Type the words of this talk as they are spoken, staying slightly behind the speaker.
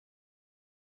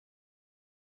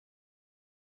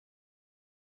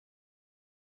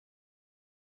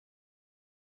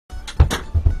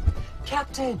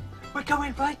Captain! We're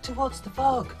going right towards the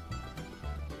fog.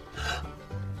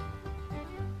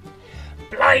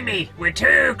 Blimey, we're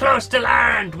too close to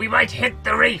land. We might hit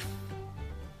the reef.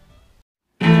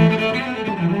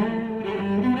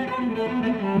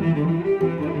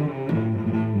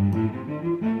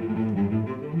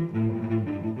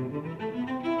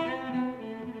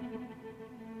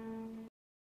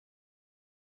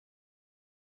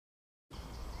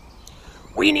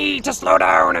 We need to slow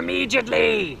down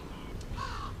immediately.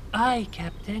 Aye,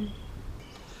 Captain.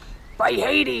 By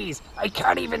Hades, I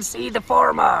can't even see the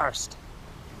foremast.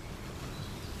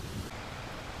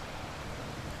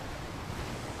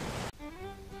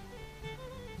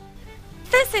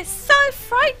 This is so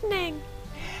frightening.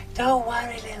 Don't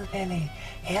worry, little Billy.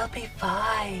 He'll be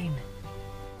fine.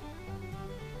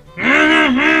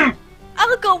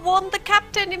 I'll go warn the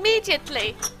captain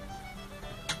immediately.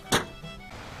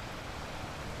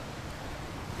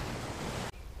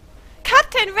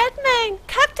 Captain Redmayne!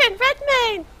 Captain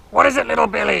Redmayne! What is it, little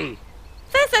Billy?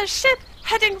 There's a ship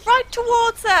heading right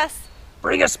towards us.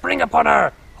 Bring a spring upon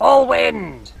her. All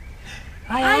wind.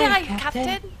 Aye,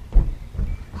 Captain.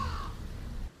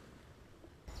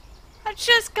 I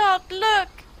just can't look.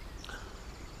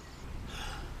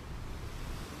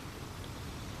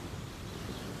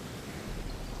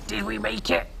 Did we make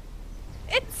it?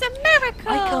 It's a miracle.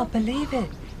 I can't believe it.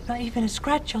 Not even a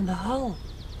scratch on the hull.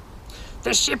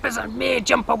 The ship is a mere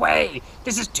jump away.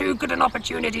 This is too good an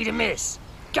opportunity to miss.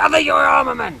 Gather your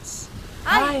armaments.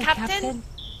 Aye, Captain.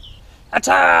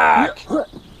 Attack!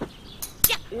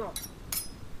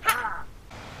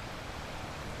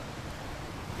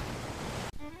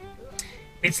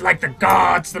 It's like the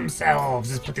gods themselves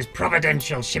has put this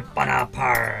providential ship on our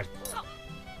path.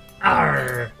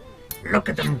 Arr! Look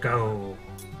at them go.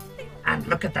 And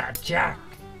look at that Jack.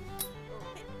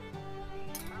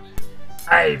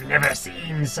 I've never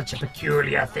seen such a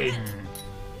peculiar thing.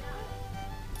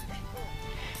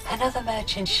 Another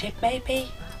merchant ship, maybe?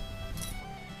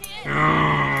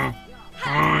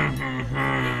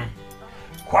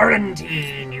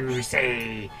 Quarantine, you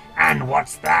say? And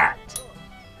what's that?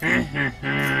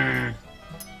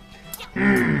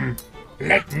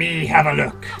 Let me have a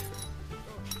look.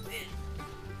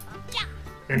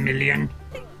 A million.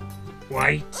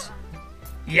 White.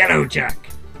 Yellow Jack.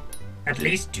 At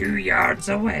least 2 yards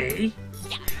away.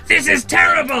 This is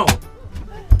terrible!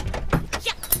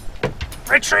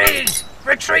 Retreat!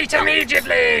 Retreat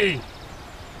immediately!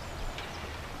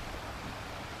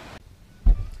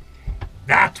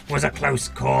 That was a close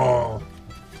call.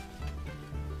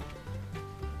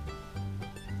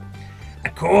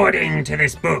 According to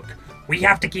this book, we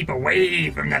have to keep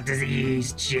away from that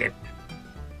diseased ship.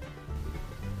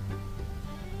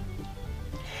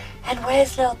 And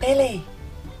where's little Billy?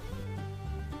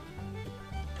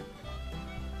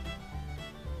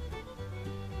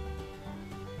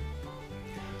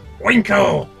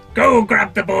 Winkle, go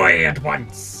grab the boy at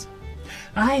once.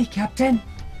 Aye, Captain.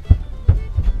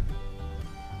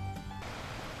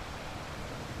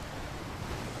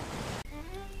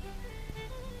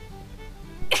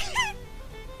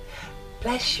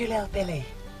 Bless you, little Billy.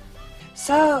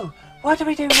 So, what do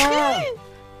we do now?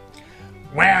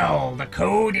 Well, the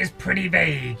code is pretty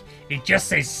vague. It just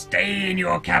says stay in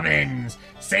your cabins,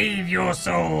 save your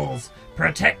souls,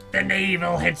 protect the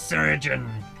naval head surgeon.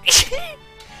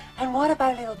 And what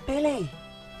about little Billy?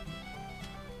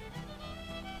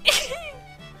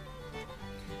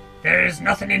 There's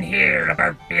nothing in here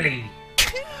about Billy.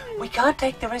 We can't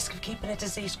take the risk of keeping a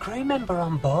diseased crew member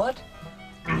on board.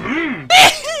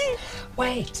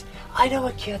 Wait, I know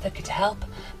a cure that could help.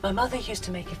 My mother used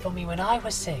to make it for me when I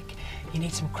was sick. You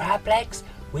need some crab legs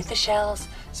with the shells,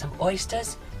 some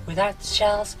oysters without the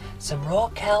shells, some raw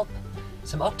kelp,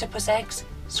 some octopus eggs,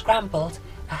 scrambled,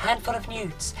 a handful of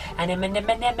newts, and a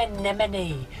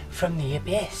anemone from the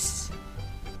abyss.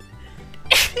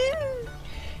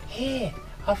 Here,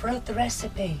 I've wrote the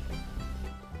recipe.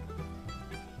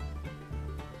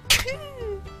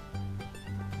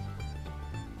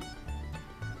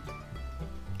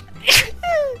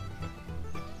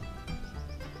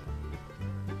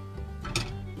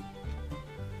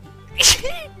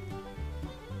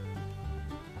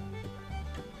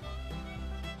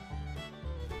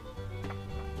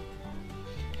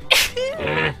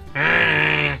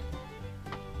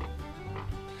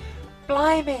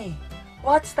 Blimey,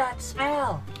 what's that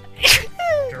smell?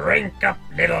 Drink up,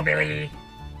 little Billy.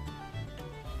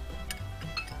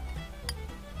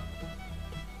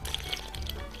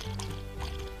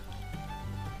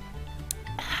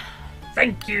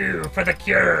 Thank you for the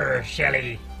cure,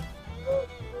 Shelley.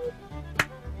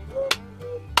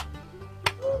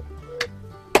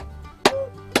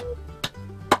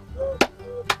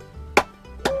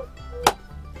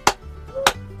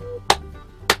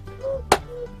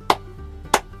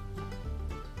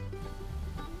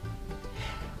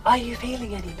 Are you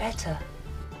feeling any better?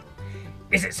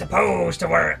 Is it supposed to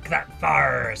work that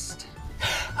fast?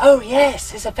 Oh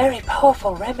yes, it's a very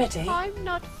powerful remedy. I'm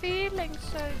not feeling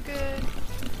so good.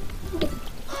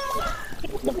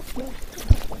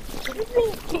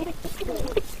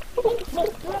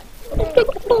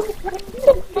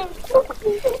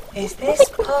 Is this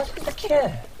part of the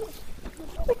cure?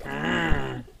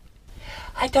 Ah.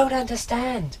 I don't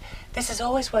understand. This has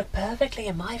always worked perfectly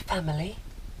in my family.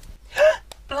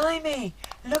 Blimey!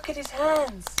 Look at his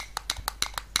hands.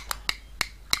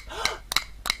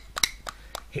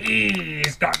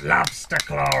 He's got lobster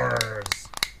claws.